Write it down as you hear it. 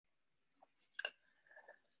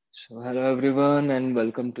So, hello everyone, and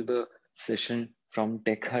welcome to the session from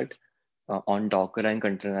Tech Hut on Docker and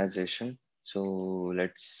containerization. So,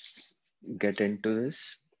 let's get into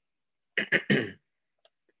this.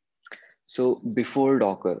 So, before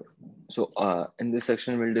Docker, in this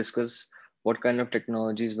section, we'll discuss what kind of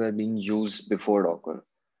technologies were being used before Docker.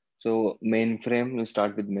 So, mainframe, we'll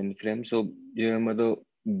start with mainframe. So, you remember the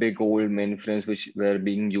big old mainframes which were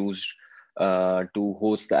being used to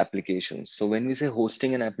host the applications. So, when we say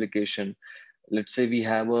hosting an application, let's say we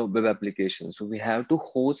have a web application, so we have to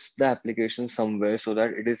host the application somewhere so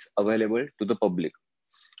that it is available to the public.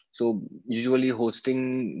 So usually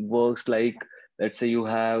hosting works like, let's say you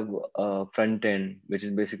have a front end which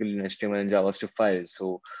is basically an HTML and JavaScript files,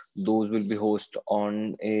 so those will be hosted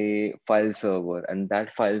on a file server, and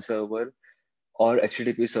that file server or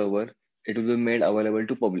HTTP server, it will be made available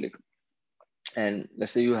to public. And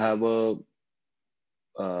let's say you have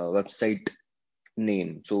website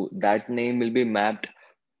name. So that name will be mapped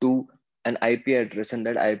to an IP address, and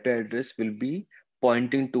that IP address will be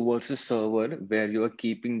pointing towards a server where you are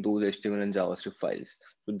keeping those HTML and JavaScript files.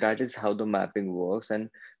 So that is how the mapping works. And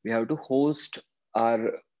we have to host our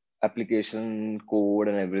application code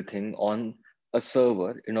and everything on a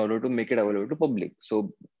server in order to make it available to public.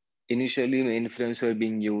 So initially mainframes were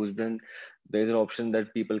being used, and there's an option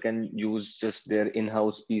that people can use just their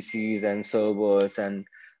in-house PCs and servers and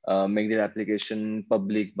make their application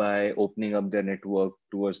public by opening up their network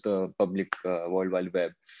towards the public World Wide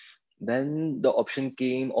Web. Then the option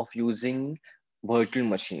came of using virtual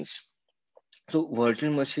machines. So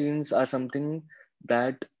virtual machines are something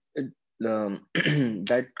that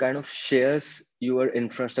that kind of shares your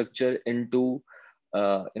infrastructure into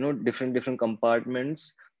different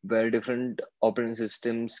compartments where different operating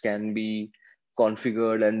systems can be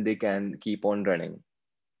configured and they can keep on running.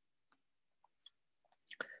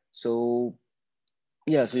 So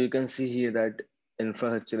yeah, so you can see here that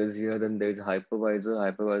infrastructure is here. Then there's hypervisor.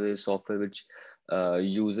 Hypervisor is software which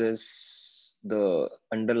uses the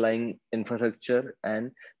underlying infrastructure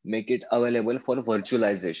and make it available for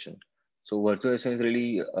virtualization. So virtualization is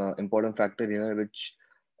really important factor here, which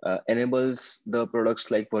enables the products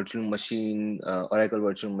like virtual machine, Oracle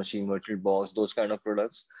virtual machine, virtual box, those kind of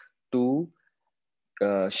products to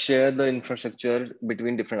share the infrastructure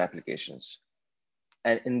between different applications.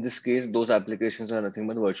 And in this case, those applications are nothing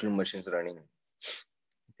but virtual machines running.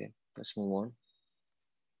 Okay, let's move on.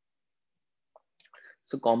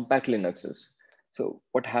 So compact Linuxes. So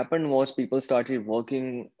what happened was people started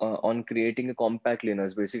working on creating a compact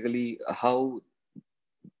Linux. Basically, how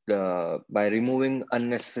by removing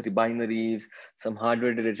unnecessary binaries, some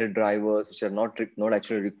hardware-related drivers which are not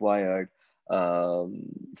actually required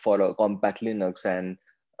for a compact Linux, and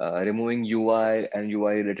removing UI and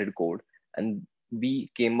UI-related code. And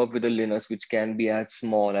we came up with a Linux which can be as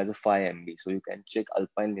small as a 5 MB. So you can check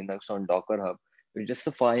Alpine Linux on Docker Hub. It's just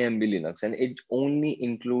a 5 MB Linux, and it only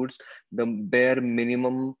includes the um, bare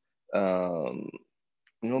minimum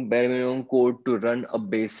code to run a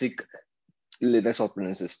basic Linux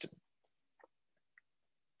operating system.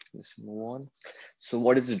 Let's move on. So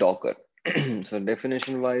what is Docker? So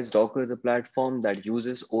definition wise, Docker is a platform that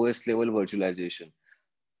uses OS level virtualization.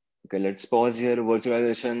 Okay, let's pause here.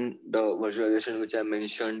 Virtualization, the virtualization which I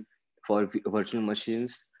mentioned for virtual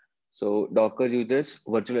machines. So Docker uses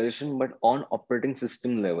virtualization, but on operating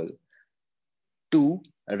system level to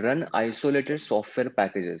run isolated software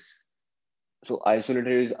packages. So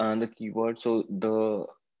isolated is another keyword. So the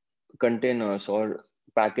containers or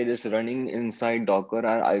packages running inside Docker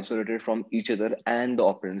are isolated from each other and the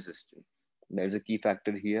operating system. There's a key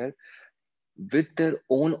factor here with their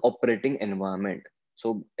own operating environment.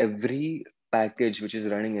 So every package which is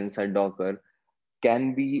running inside Docker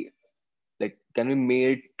can be can be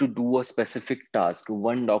made to do a specific task.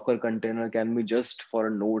 One Docker container can be just for a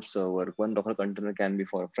node server. One Docker container can be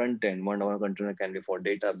for a front end. One Docker container can be for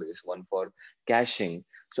database. One for caching.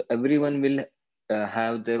 So everyone will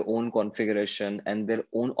have their own configuration and their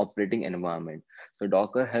own operating environment. So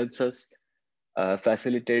Docker helps us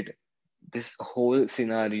facilitate this whole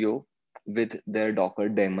scenario with their Docker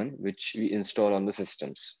daemon, which we install on the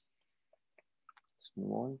systems. Let's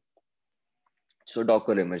move on. So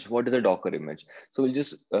Docker image, what is a Docker image? So we'll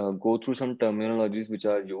just go through some terminologies which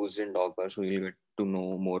are used in Docker, so you'll get to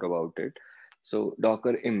know more about it. So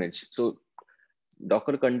Docker image. So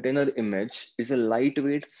Docker container image is a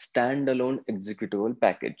lightweight standalone executable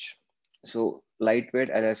package. So lightweight,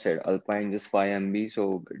 as I said, Alpine just 5 MB,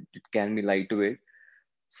 so it can be lightweight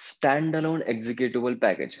standalone executable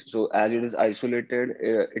package. So as it is isolated,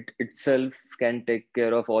 it itself can take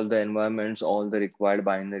care of all the environments, all the required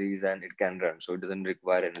binaries, and it can run. So it doesn't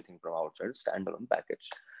require anything from outside. Standalone package.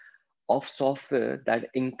 of software that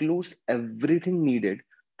includes everything needed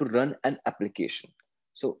to run an application.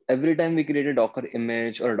 So every time we create a Docker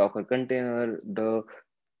image or a Docker container, the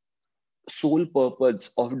sole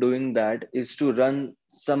purpose of doing that is to run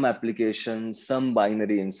some application, some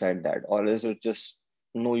binary inside that, or else it's just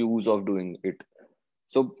no use of doing it.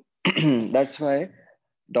 So that's why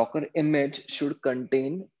Docker image should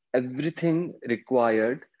contain everything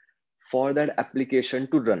required for that application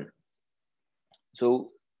to run. So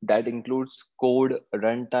that includes code,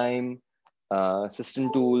 runtime,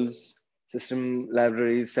 system tools, system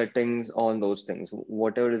libraries, settings, all those things.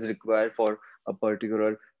 Whatever is required for a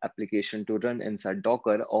particular application to run inside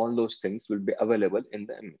Docker, all those things will be available in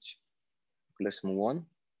the image. Let's move on.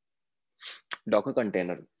 Docker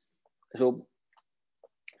container. So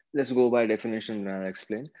let's go by definition and I'll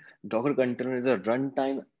explain. Docker container is a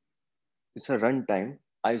runtime. It's a runtime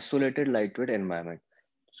isolated lightweight environment.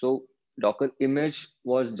 So Docker image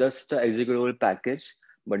was just an executable package,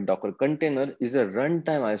 but Docker container is a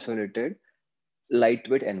runtime isolated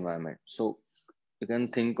lightweight environment. So you can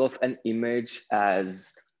think of an image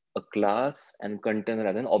as a class and container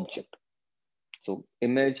as an object. So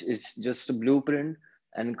image is just a blueprint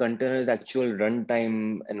and container is actual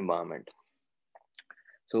runtime environment.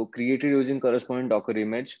 So created using corresponding Docker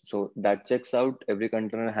image. So that checks out every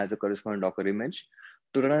container has a corresponding Docker image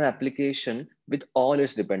to run an application with all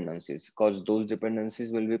its dependencies, because those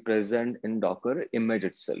dependencies will be present in Docker image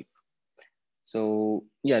itself. So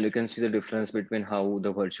yeah, you can see the difference between how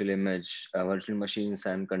the virtual image, virtual machines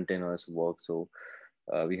and containers work. So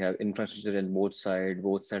we have infrastructure in both side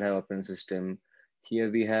have operating system.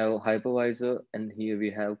 Here we have hypervisor and here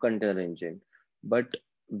we have container engine. But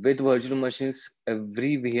with virtual machines,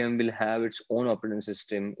 every VM will have its own operating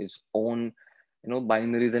system, its own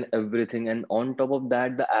binaries and everything. And on top of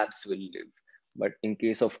that, the apps will live. But in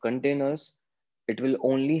case of containers, it will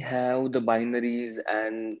only have the binaries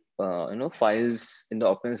and files in the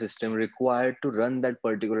operating system required to run that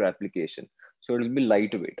particular application. So it will be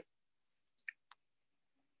lightweight.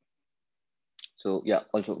 So yeah,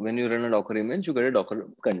 also when you run a Docker image, you get a Docker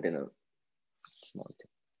container. Small thing.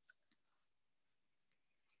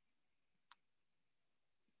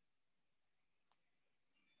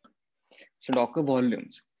 So Docker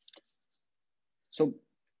volumes. So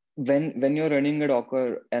when you're running a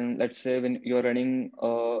Docker, and let's say when you're running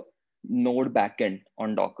a node backend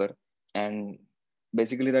on Docker, and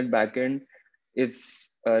basically that backend is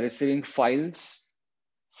receiving files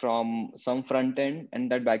from some front end,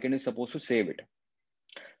 and that backend is supposed to save it.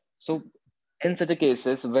 So in such a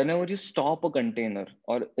cases, whenever you stop a container,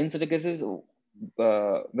 or in such a cases,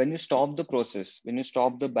 when you stop the process, when you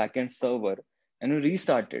stop the backend server and you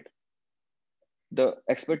restart it, the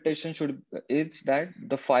expectation should is that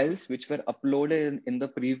the files which were uploaded in the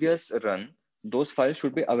previous run, those files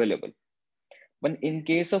should be available. But in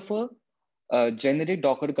case of a generic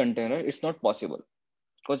Docker container, it's not possible,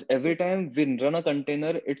 because every time we run a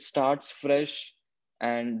container, it starts fresh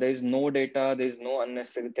and there is no data, there is no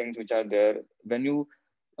unnecessary things which are there.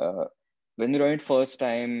 Uh, when you run it first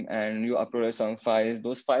time and you upload some files,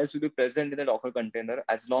 those files will be present in the Docker container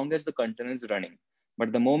as long as the container is running.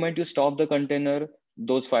 But the moment you stop the container,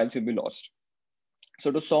 those files will be lost. So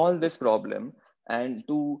to solve this problem and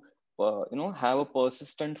to have a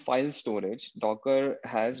persistent file storage, Docker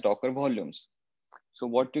has Docker volumes. So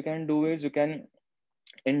what you can do is, you can,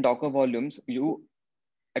 in Docker volumes, you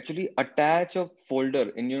actually attach a folder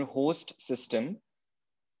in your host system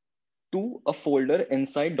to a folder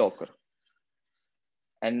inside Docker.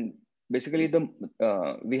 And basically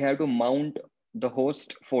we have to mount the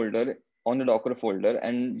host folder on the Docker folder,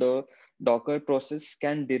 and the Docker process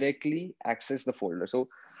can directly access the folder. So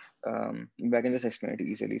I can just explain it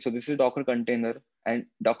easily. So this is Docker container, and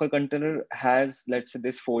Docker container has, let's say,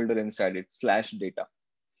 this folder inside it, /data.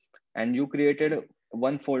 And you created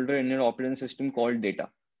one folder in your operating system called data,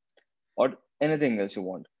 or anything else you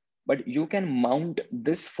want. But you can mount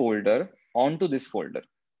this folder onto this folder,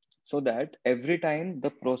 so that every time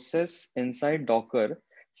the process inside Docker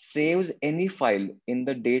saves any file in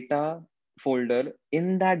the data folder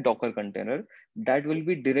in that Docker container, that will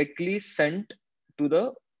be directly sent to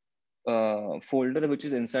the folder which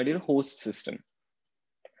is inside your host system.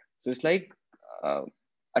 So it's like uh,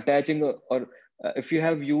 attaching or if you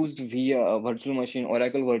have used via a virtual machine,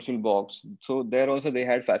 Oracle VirtualBox, so there also they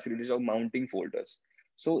had facilities of mounting folders.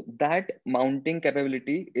 So that mounting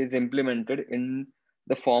capability is implemented in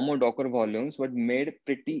the form of Docker volumes, but made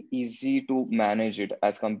pretty easy to manage it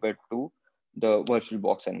as compared to the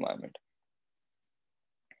VirtualBox environment.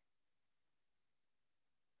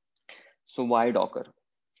 So why Docker?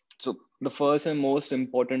 So the first and most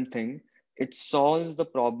important thing It solves the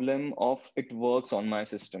problem of it works on my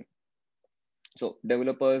system. So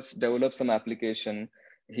developers develop some application.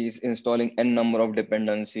 He's installing n number of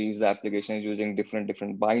dependencies. The application is using different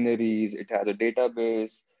binaries. It has a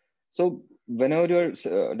database. So whenever you're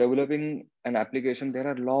developing an application, there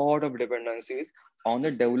are a lot of dependencies on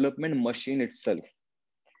the development machine itself.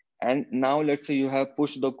 And now let's say you have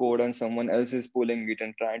pushed the code and someone else is pulling it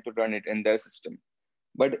and trying to run it in their system.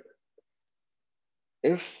 But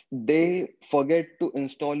if they forget to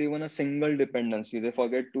install even a single dependency, they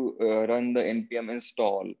forget to run the npm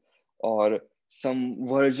install, or some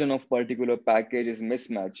version of particular package is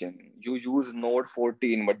mismatching. You use Node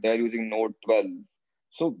 14, but they're using Node 12.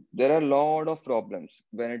 So there are a lot of problems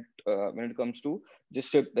when it comes to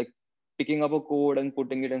just like picking up a code and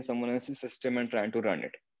putting it in someone else's system and trying to run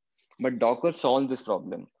it. But Docker solved this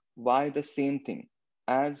problem. Why? The same thing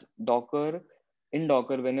as Docker. In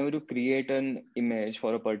Docker, whenever you create an image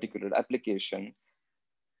for a particular application,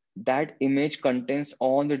 that image contains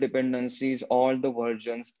all the dependencies, all the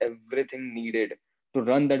versions, everything needed to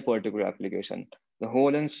run that particular application. The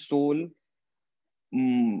whole and sole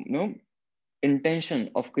intention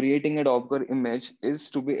of creating a Docker image is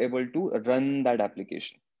to be able to run that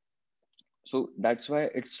application. So that's why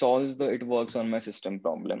it solves the it works on my system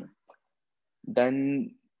problem.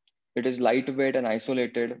 Then it is lightweight and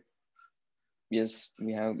isolated. Yes,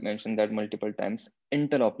 we have mentioned that multiple times.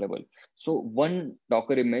 Interoperable. So one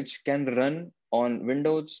Docker image can run on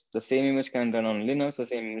Windows, the same image can run on Linux, the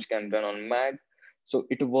same image can run on Mac. So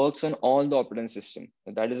it works on all the operating system.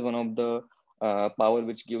 That is one of the power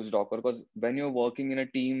which gives Docker, because when you're working in a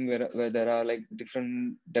team where there are like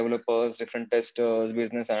different developers, different testers,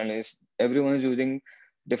 business analysts, everyone is using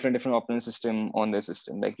different operating system on their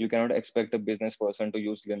system. Like you cannot expect a business person to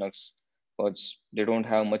use Linux because they don't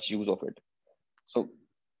have much use of it. So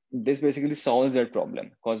this basically solves that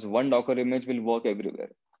problem because one Docker image will work everywhere.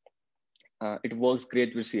 It works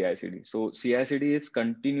great with CI/CD. So CI/CD is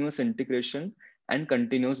continuous integration and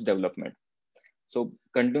continuous development. So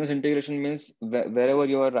continuous integration means wherever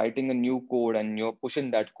you are writing a new code and you're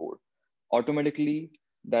pushing that code, automatically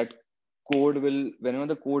that code will, whenever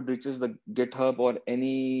the code reaches the GitHub or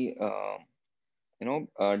any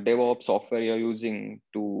DevOps software you're using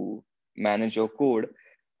to manage your code,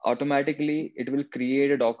 automatically it will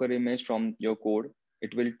create a Docker image from your code.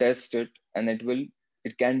 It will test it, and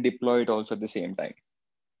it can deploy it also at the same time.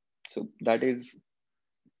 So that is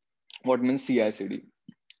what means CI/CD.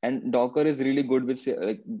 And Docker is really good with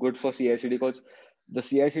good for CI/CD because the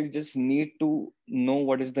CI/CD just need to know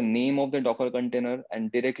what is the name of the Docker container,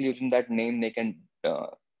 and directly using that name, they can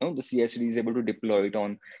the CI/CD is able to deploy it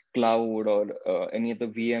on cloud or any of the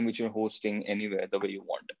VM which you're hosting anywhere the way you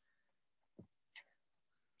want.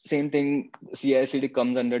 Same thing, CI/CD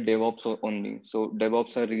comes under DevOps only. So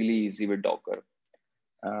DevOps are really easy with Docker.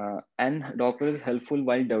 And Docker is helpful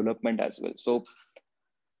while development as well. So,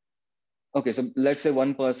 okay, so let's say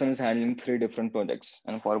one person is handling 3 different projects.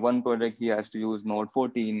 And for one project, he has to use Node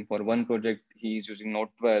 14. For one project, he's using Node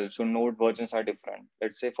 12. So Node versions are different.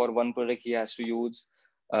 Let's say for one project, he has to use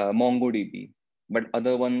MongoDB, but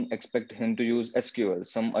other one expect him to use SQL.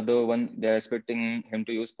 Some other one, they're expecting him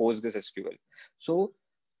to use PostgreSQL. So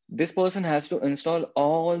this person has to install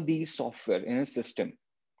all these software in his system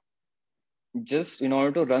just in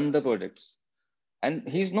order to run the projects. And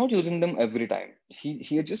he's not using them every time.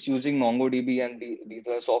 He is just using MongoDB and these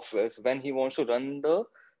are softwares when he wants to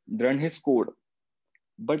run his code.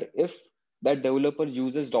 But if that developer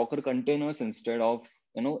uses Docker containers instead of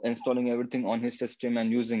installing everything on his system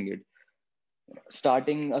and using it,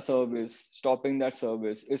 starting a service, stopping that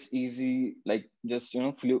service is easy. Like just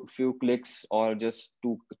few clicks or just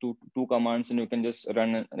two commands, and you can just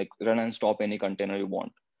run and stop any container you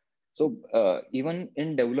want. So even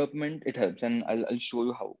in development, it helps, and I'll show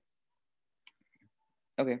you how.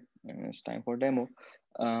 Okay, it's time for demo.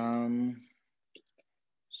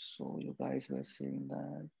 So you guys were saying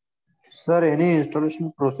that. Sir, any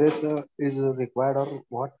installation process is required or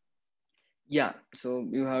what? Yeah, so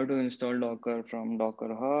you have to install Docker from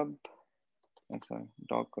Docker Hub. Sorry,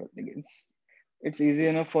 Docker. It's easy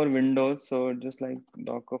enough for Windows, so just like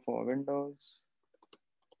Docker for Windows.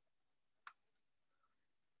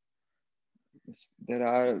 There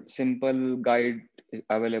are simple guide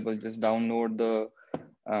available. Just download the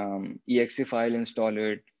exe file, install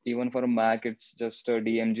it. Even for a Mac, it's just a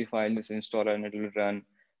DMG file, just install it and it will run.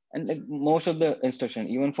 And like most of the instruction,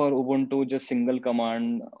 even for Ubuntu, just single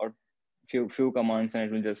command or few commands, and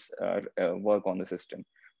it will just work on the system.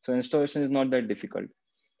 So installation is not that difficult.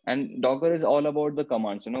 And Docker is all about the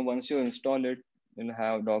commands. Once you install it, you'll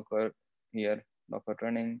have Docker here, Docker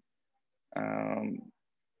running. Um,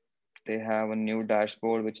 They have a new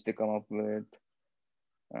dashboard which they come up with,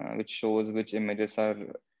 which shows which images are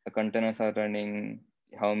containers are running,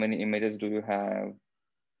 how many images do you have,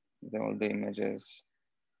 all the images.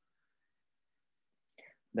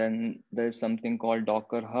 Then there's something called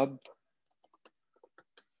Docker Hub.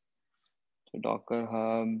 So Docker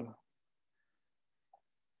Hub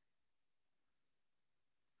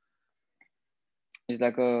is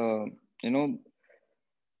like a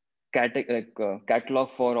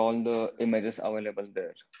catalog for all the images available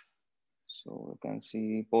there. So you can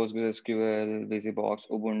see PostgreSQL, BusyBox,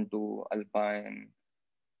 Ubuntu, Alpine,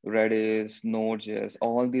 Redis, Node.js.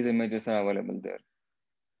 All these images are available there.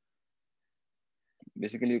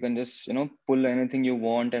 Basically, you can just pull anything you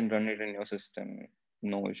want and run it in your system.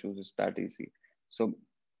 No issues. It's that easy. So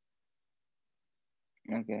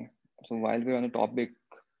okay. So while we're on the topic,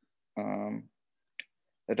 um,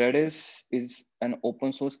 Redis is an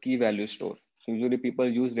open source key value store. So usually people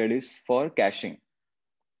use Redis for caching.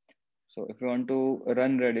 So if you want to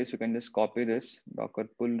run Redis, you can just copy this Docker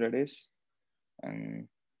pull Redis and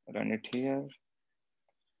run it here.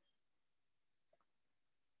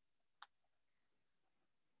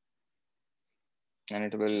 And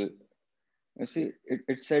it will, you see,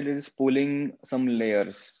 it said it is pulling some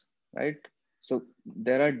layers, right? So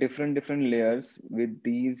there are different layers with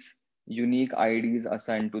these unique IDs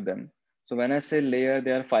assigned to them. So when I say layer,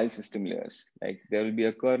 they are file system layers. Like there will be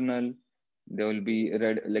a kernel, there will be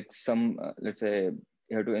like some, let's say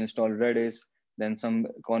you have to install Redis, then some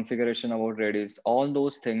configuration about Redis. All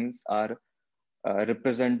those things are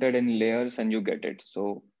represented in layers and you get it.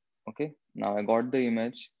 So, okay, now I got the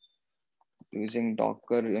image. Using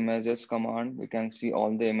Docker images command, we can see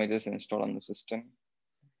all the images installed on the system.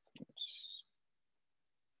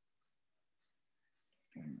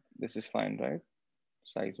 This is fine, right?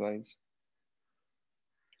 Size wise.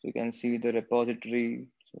 So you can see the repository.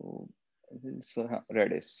 So it's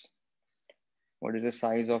Redis. What is the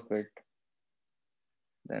size of it?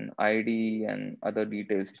 Then ID and other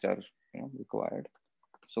details which are required.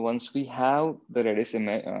 So once we have the Redis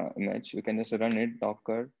image, we can just run it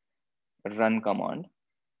Docker run command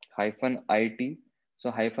 -it.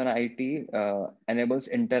 So -it enables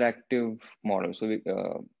interactive model. So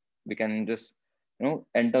we can just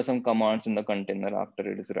enter some commands in the container after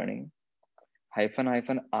it is running.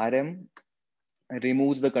 -rm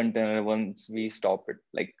removes the container once we stop it.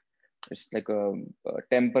 Like it's like a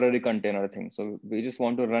temporary container thing. So we just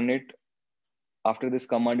want to run it after this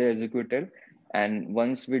command is executed. And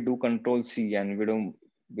once we do Control C and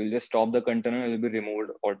we'll just stop the container, it will be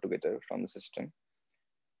removed altogether from the system.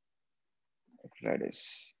 Redis.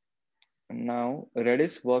 Now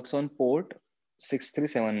Redis works on port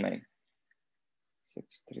 6379.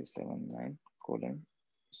 6379 colon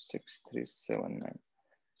 6379.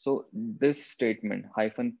 So this statement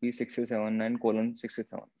 -p6379 colon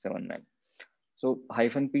 6379. So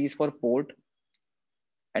 -p is for port,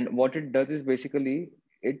 and what it does is basically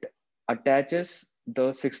it attaches the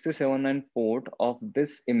 6079 port of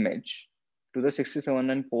this image to the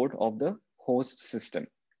 6079 port of the host system.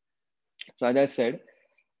 So as I said,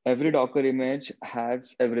 every Docker image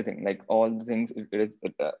has everything, like all the things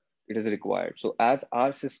it is required. So as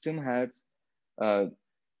our system has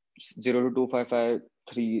 0 to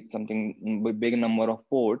 2553 something big number of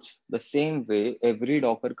ports, the same way every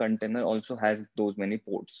Docker container also has those many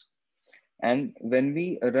ports. And when we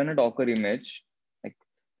run a Docker image, like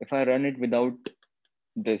if I run it without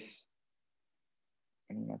this,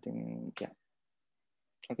 nothing, yeah,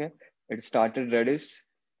 okay, it started Redis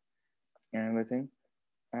and everything.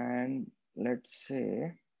 And let's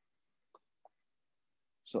say,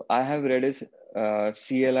 so I have Redis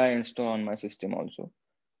CLI installed on my system also.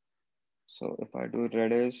 So if I do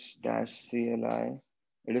Redis -CLI,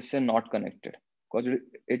 it is say not connected because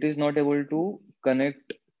it is not able to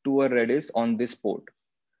connect to a Redis on this port,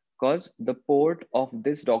 because the port of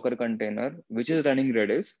this Docker container, which is running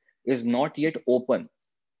Redis, is not yet open.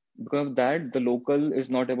 Because of that, the local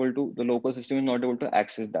system is not able to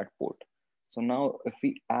access that port. So now if we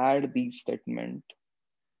add these statement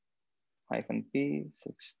 -p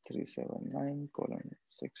 6379 colon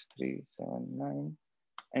 6379,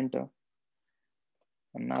 enter.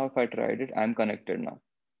 And now if I tried it, I'm connected now.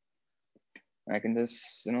 I can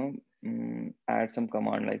just, add some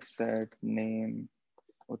command like set name,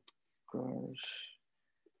 Utkarsh,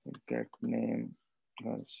 get name,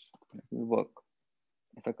 because it will work.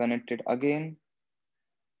 If I connect it again,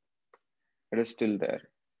 it is still there.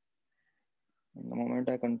 And the moment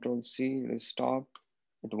I Control C, it will stop,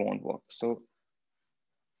 it won't work. So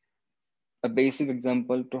a basic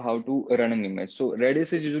example to how to run an image. So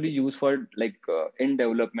Redis is usually used for like in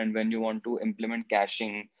development when you want to implement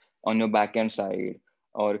caching on your backend side,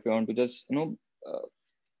 or if you want to just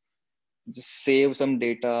just save some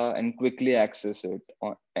data and quickly access it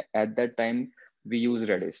at that time, we use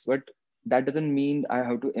Redis. But that doesn't mean I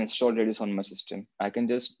have to install Redis on my system. I can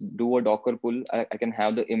just do a Docker pull. I can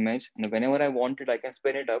have the image, and whenever I want it, I can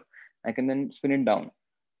spin it up. I can then spin it down.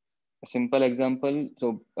 A simple example.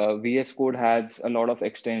 So VS Code has a lot of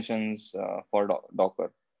extensions for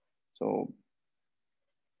Docker. So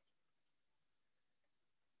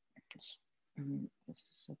just a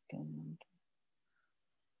second.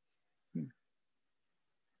 Hmm,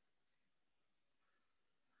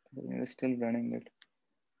 it's still running it.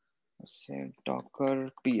 Let's say Docker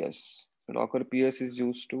PS. So Docker PS is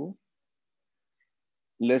used to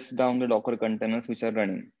list down the Docker containers which are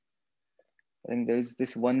running. I think there's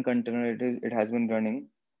this one container, it has been running.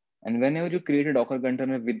 And whenever you create a Docker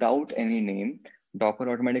container without any name, Docker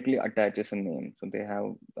automatically attaches a name. So they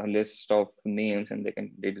have a list of names and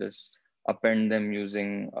they just append them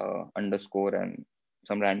using underscore and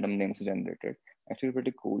some random names generated. Actually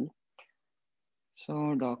pretty cool.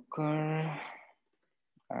 So Docker,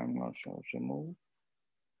 I'm not sure, remove.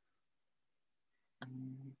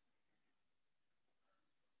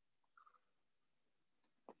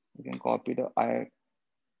 You can copy the I.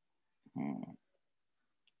 Hmm.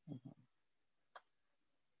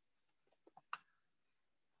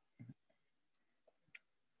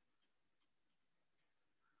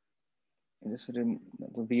 Just the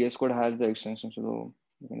VS Code has the extension, so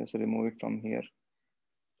you can just remove it from here.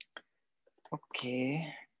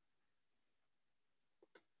 Okay.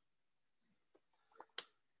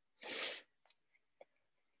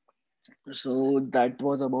 So that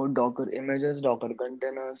was about Docker images, Docker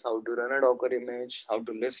containers, how to run a Docker image, how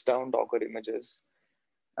to list down Docker images.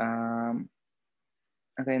 Um,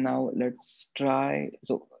 okay, now let's try.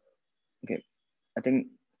 So, okay, I think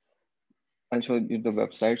I'll show you the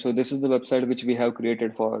website. So this is the website which we have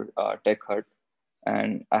created for Tech Hut.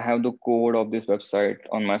 And I have the code of this website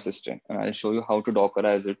on my system. And I'll show you how to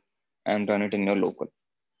Dockerize it and run it in your local.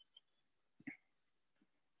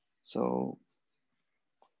 So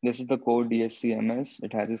this is the code DSCMS.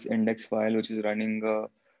 It has this index file, which is running a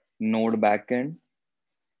node backend.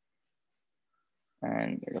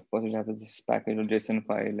 And of course, it has this package or JSON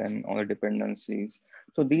file and all the dependencies.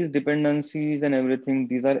 So these dependencies and everything,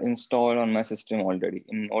 these are installed on my system already.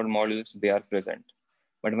 In node modules, they are present.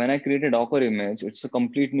 But when I create a Docker image, it's a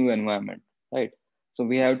complete new environment, right? So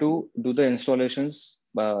we have to do the installations,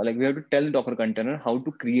 like we have to tell the Docker container how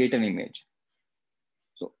to create an image.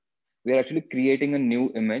 So we are actually creating a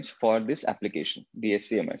new image for this application, the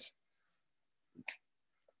SCMS.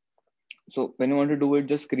 So when you want to do it,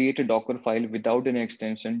 just create a Docker file without an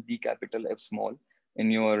extension, D capital F small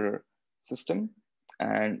in your system.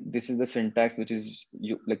 And this is the syntax, which is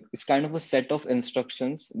like, it's kind of a set of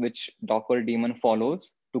instructions which Docker daemon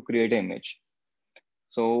follows to create an image.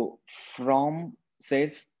 So from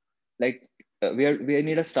says like we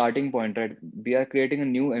need a starting point, right? We are creating a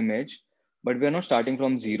new image, but we are not starting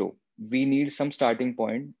from zero. We need some starting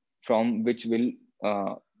point from which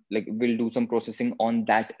uh, we'll do some processing on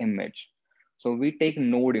that image. So we take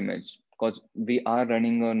node image because we are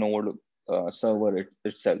running a node server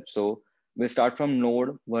itself. So we start from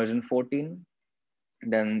node version 14.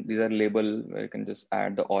 Then these are label where you can just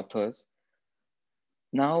add the authors.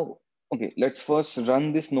 Now, okay, let's first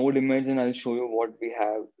run this node image and I'll show you what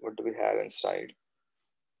do we have inside.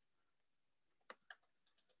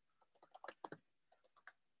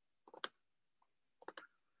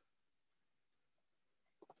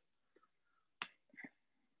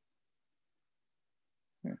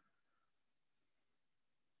 Hmm.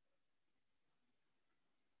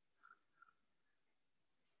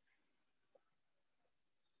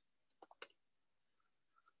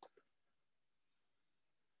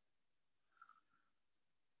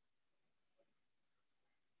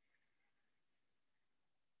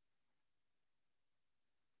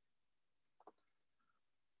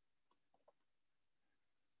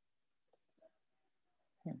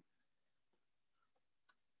 Hmm.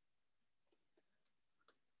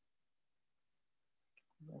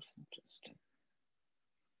 That's interesting.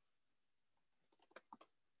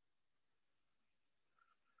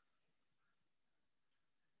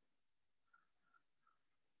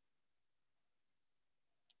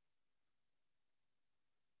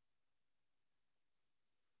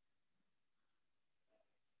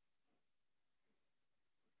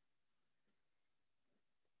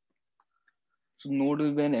 So node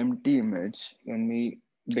will be an empty image when we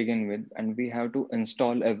begin with, and we have to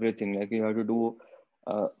install everything. Like we have to do,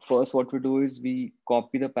 first what we do is we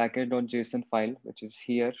copy the package.json file, which is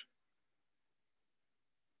here.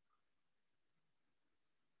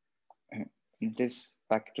 this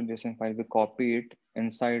package.json file, we copy it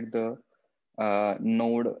inside the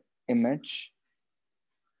node image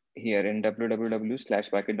here in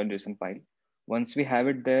www/package.json file. Once we have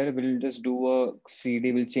it there, we'll just do a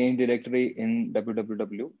cd, we'll change directory in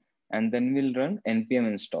www, and then we'll run npm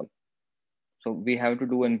install. So we have to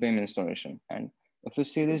do npm installation. And if you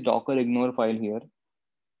see this docker ignore file here,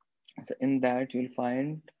 so in that you'll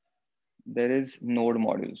find there is node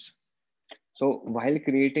modules. So while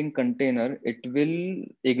creating container, it will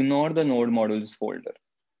ignore the node modules folder,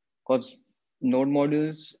 because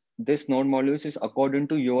this node modules is according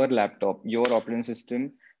to your laptop, your operating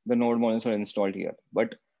system, the node modules are installed here.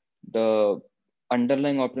 But the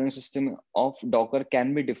underlying operating system of Docker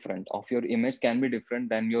can be different, of your image can be different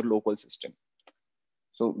than your local system.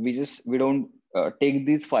 So we don't take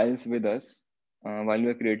these files with us while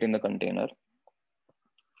we're creating the container.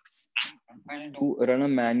 We'll run a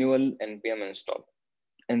manual npm install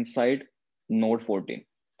inside node 14.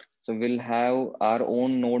 So we'll have our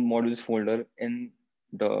own node modules folder in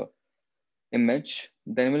the image.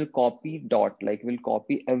 Then we'll copy dot, like we'll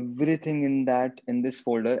copy everything in this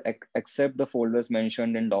folder except the folders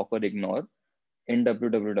mentioned in Docker ignore in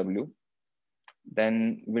www.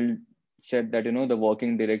 Then we'll set that, the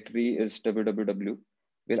working directory is www.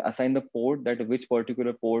 We'll assign the port, that which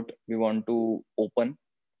particular port we want to open.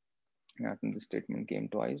 I think this statement came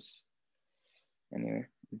twice. Anyway,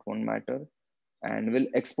 it won't matter. And we'll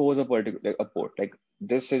expose a particular port. Like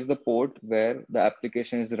this is the port where the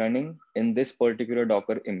application is running in this particular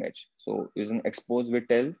Docker image. So using expose, we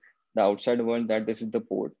tell the outside world that this is the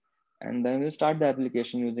port, and then we'll start the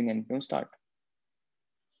application using npm start.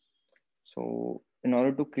 So in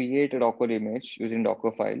order to create a Docker image using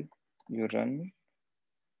Docker file, you run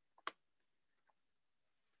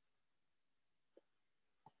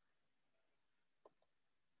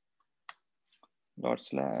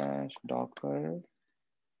 /docker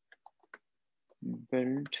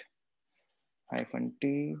build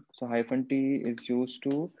 -t. So -t is used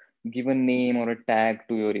to give a name or a tag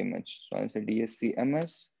to your image. So I'll say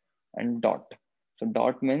dscms and dot. So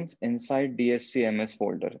dot means inside dscms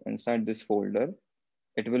folder. Inside this folder,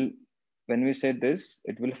 it will, when we say this,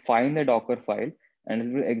 it will find the Docker file and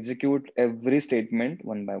it will execute every statement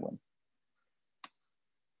one by one.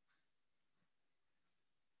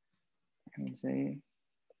 And say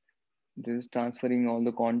this is transferring all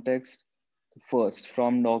the context first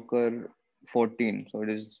from Docker 14. So it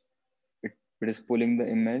is pulling the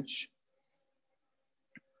image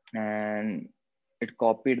and it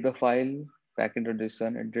copied the file back into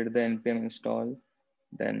JSON. It did the npm install.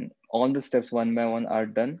 Then all the steps one by one are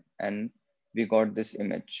done, and we got this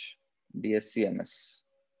image, dscms.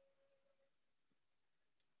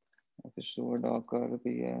 Okay, so Docker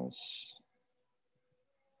ps.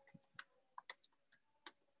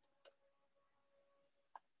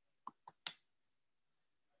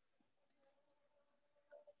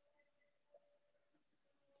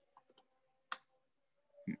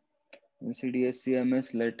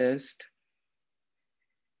 dscms latest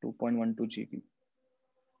 2.12 GB.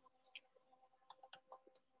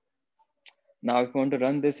 Now, if we want to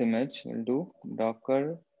run this image, we'll do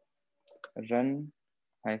docker run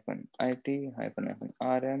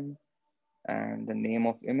 -it-rm and the name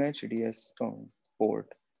of image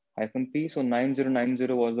port -p. So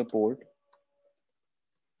 9090 was the port,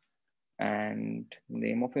 and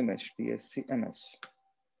name of image dscms.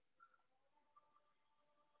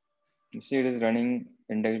 You see it is running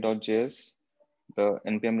index.js, the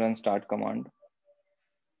npm run start command,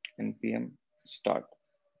 npm start.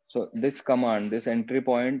 So this command, this entry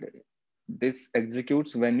point, this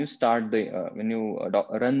executes when you start the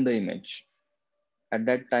run the image. At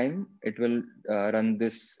that time, it will run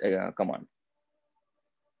this command.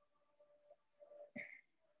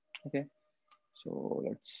 Okay, so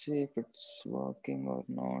let's see if it's working or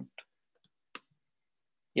not.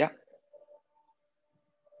 Yeah,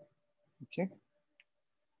 okay.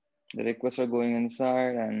 The requests are going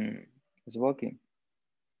inside and it's working.